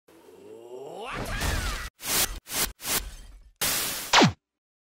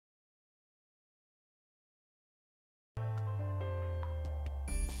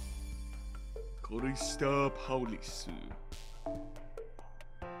Kurista Paulisu.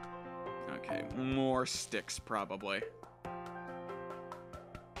 Okay, more sticks probably.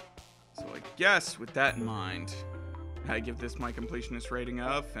 So I guess with that in mind, I give this my completionist rating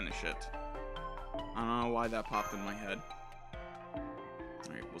of finish it. I don't know why that popped in my head.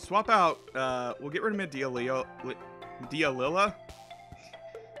 Alright, we'll swap out, we'll get rid of Dia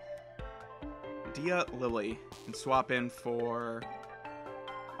Lily and swap in for,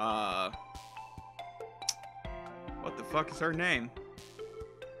 what the fuck is her name?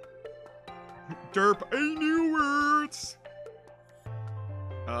 Derp, I knew words!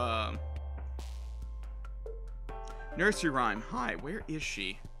 Nursery Rhyme. Hi, where is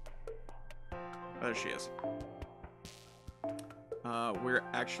she? Oh, there she is. We're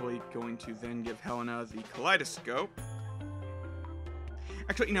actually going to then give Helena the kaleidoscope.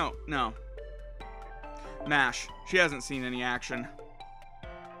 Actually, no. Mash. She hasn't seen any action.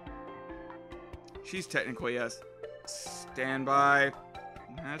 She's technically a standby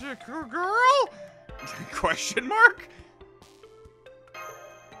magical girl? Question mark?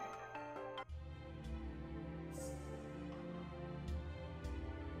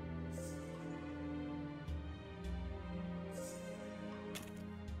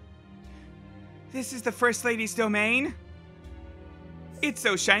 This is the First Lady's domain? It's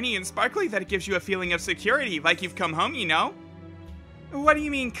so shiny and sparkly that it gives you a feeling of security, like you've come home, you know? What do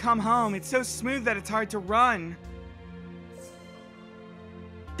you mean, come home? It's so smooth that it's hard to run.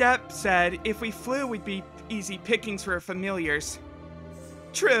 Depp said if we flew, we'd be easy pickings for familiars.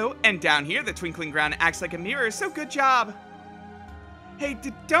 True, and down here, the twinkling ground acts like a mirror, so good job. Hey,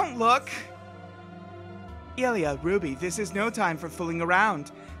 don't look. Ilya, Ruby, this is no time for fooling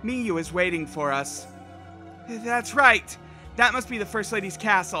around. Miyu is waiting for us. That's right. That must be the First Lady's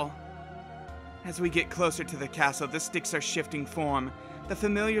castle. As we get closer to the castle, the sticks are shifting form. The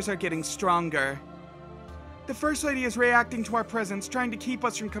familiars are getting stronger. The First Lady is reacting to our presence, trying to keep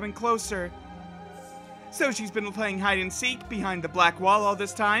us from coming closer. So she's been playing hide and seek behind the black wall all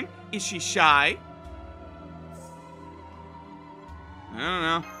this time? Is she shy? I don't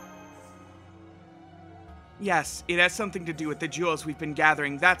know. Yes, it has something to do with the jewels we've been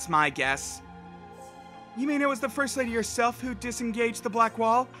gathering, that's my guess. You mean it was the First Lady herself who disengaged the black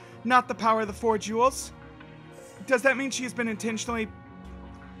wall, not the power of the 4 jewels? Does that mean she has been intentionally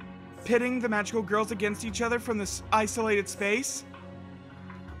pitting the magical girls against each other from this isolated space?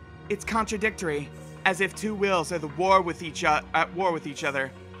 It's contradictory, as if 2 wills are at war with each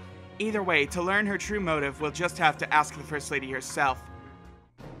other. Either way, to learn her true motive, we'll just have to ask the First Lady herself.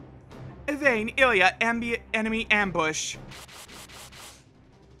 Evane, Ilya, enemy ambush.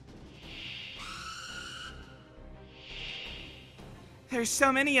 There's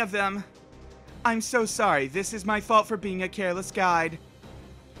so many of them. I'm so sorry. This is my fault for being a careless guide.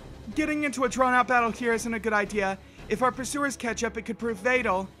 Getting into a drawn-out battle here isn't a good idea. If our pursuers catch up, it could prove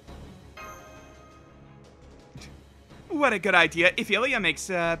fatal. What a good idea. If Ilya makes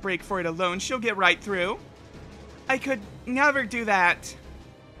a break for it alone, she'll get right through. I could never do that.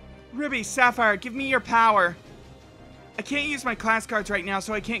 Ruby, Sapphire, give me your power. I can't use my class cards right now,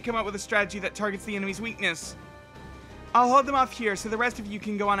 so I can't come up with a strategy that targets the enemy's weakness. I'll hold them off here so the rest of you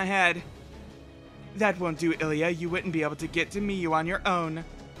can go on ahead. That won't do, Ilya. You wouldn't be able to get to Miyu on your own.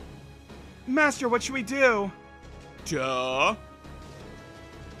 Master, what should we do? Duh.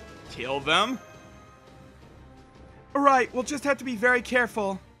 Kill them? Alright, we'll just have to be very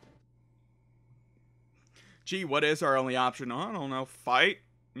careful. Gee, what is our only option? I don't know, fight?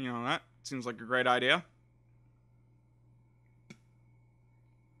 You know, that seems like a great idea.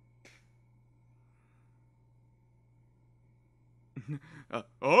 I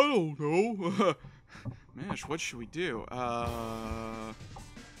don't know. Mash, what should we do?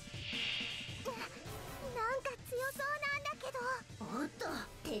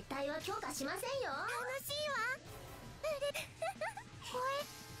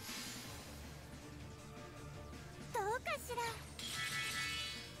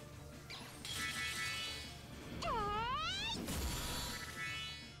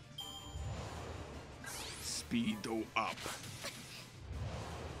 Speedo up.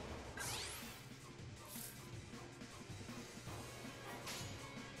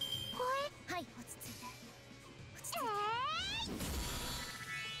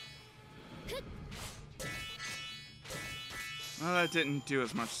 Well, that didn't do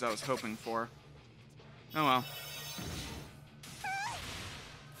as much as I was hoping for. Oh well.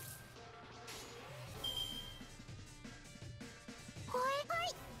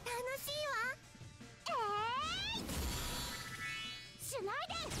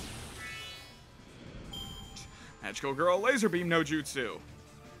 Magical Girl Laser Beam no Jutsu.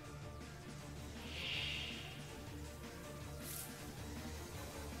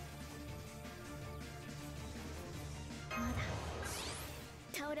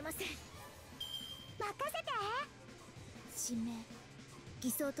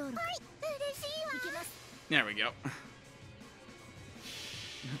 There we go.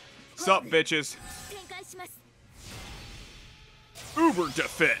 Sup, bitches? Uber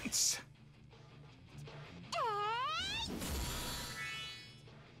defense.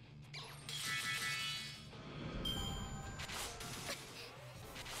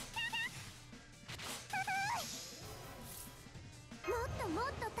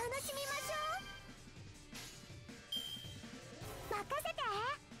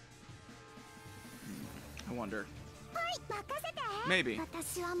 I wonder. Maybe.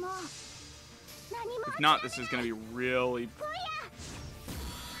 If not, this is gonna be really...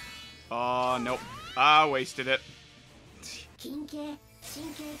 Oh, nope. I wasted it.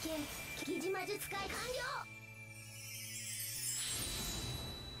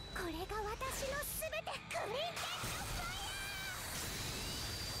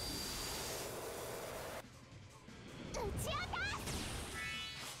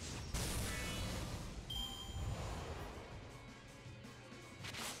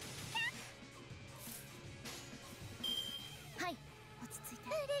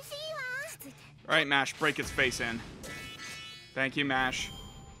 Alright, Mash, break its face in. Thank you, Mash.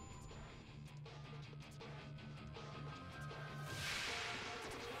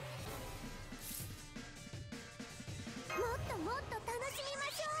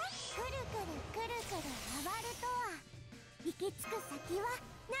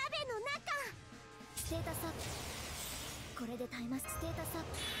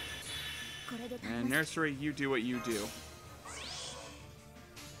 And Nursery, you do what you do.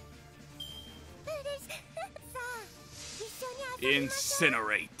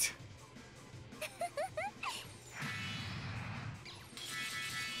 Incinerate.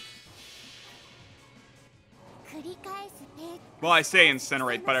 Well, I say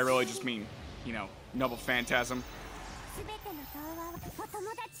incinerate, but I really just mean, you know, Noble Phantasm.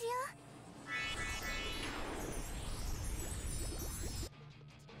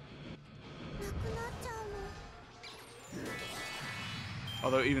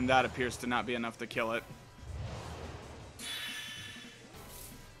 Although even that appears to not be enough to kill it.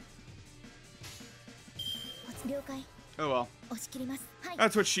 Oh well.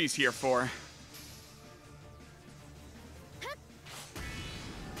 That's what she's here for.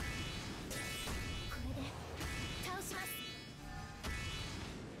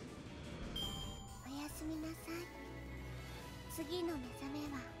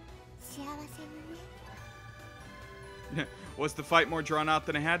 Was the fight more drawn out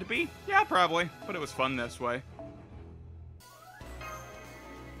than it had to be? Yeah, probably. But it was fun this way.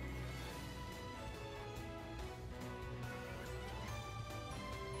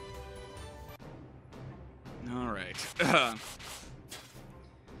 Alright.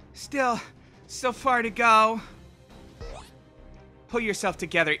 Still far to go. Pull yourself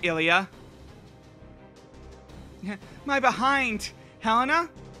together, Ilya. My behind, Helena?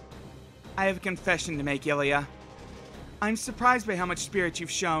 I have a confession to make, Ilya. I'm surprised by how much spirit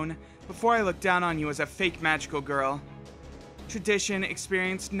you've shown. Before I looked down on you as a fake magical girl. Tradition,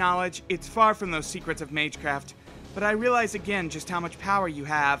 experience, knowledge, it's far from those secrets of magecraft, but I realize again just how much power you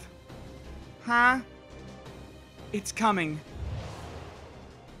have. Huh? It's coming.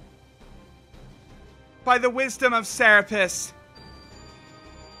 By the wisdom of Serapis.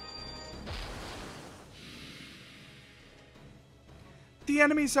 The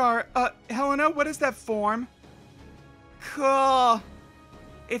enemies are, Helena, what is that form? Cool.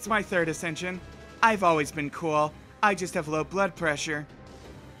 It's my third ascension. I've always been cool. I just have low blood pressure.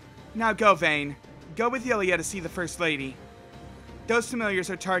 Now go, Vayne. Go with Ilya to see the First Lady. Those familiars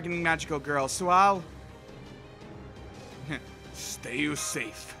are targeting magical girls, so I'll... Stay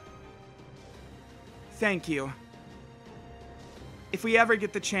safe. Thank you. If we ever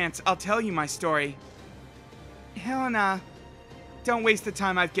get the chance, I'll tell you my story. Helena, don't waste the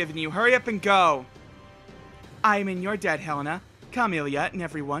time I've given you. Hurry up and go. I am in your debt, Helena. Come, Ilya and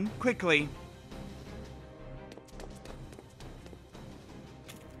everyone, quickly.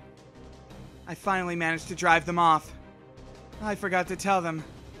 I finally managed to drive them off. I forgot to tell them.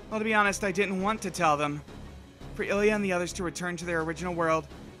 Well, to be honest, I didn't want to tell them. For Ilya and the others to return to their original world,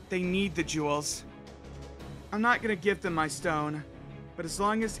 they need the jewels. I'm not gonna give them my stone, but as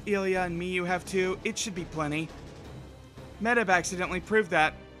long as Ilya and Miyu have two, it should be plenty. Medeb accidentally proved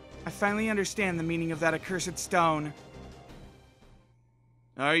that. I finally understand the meaning of that accursed stone.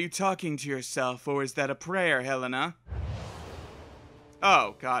 Are you talking to yourself, or is that a prayer, Helena?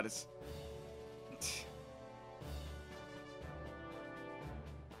 Oh, God, it's... Is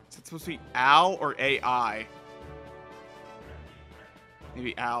it supposed to be Al or AI?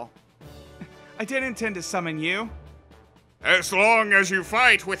 Maybe Al. I didn't intend to summon you. As long as you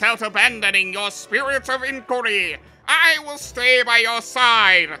fight without abandoning your spirit of inquiry, I will stay by your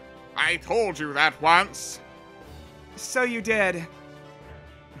side. I told you that once. So you did.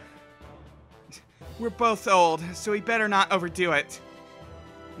 We're both old, so we better not overdo it.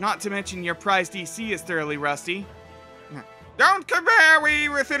 Not to mention your prize DC is thoroughly rusty. Don't compare me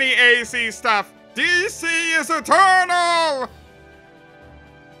with any AC stuff. DC is eternal!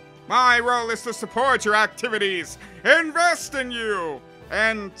 My role is to support your activities, invest in you,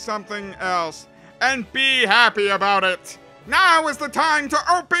 and something else, and be happy about it. Now is the time to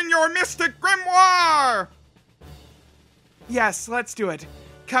open your mystic grimoire! Yes, let's do it.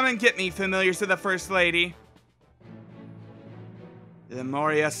 Come and get me, familiars of the First Lady. The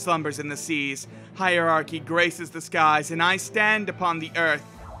Moria slumbers in the seas, hierarchy graces the skies, and I stand upon the earth.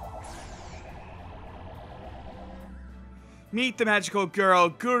 Meet the magical girl,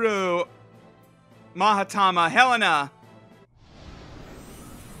 Guru Mahatama Helena.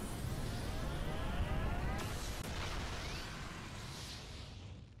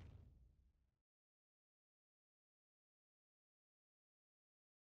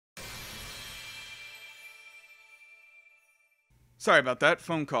 Sorry about that,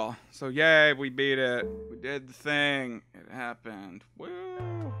 phone call. So yay, we beat it. We did the thing. It happened. Woo!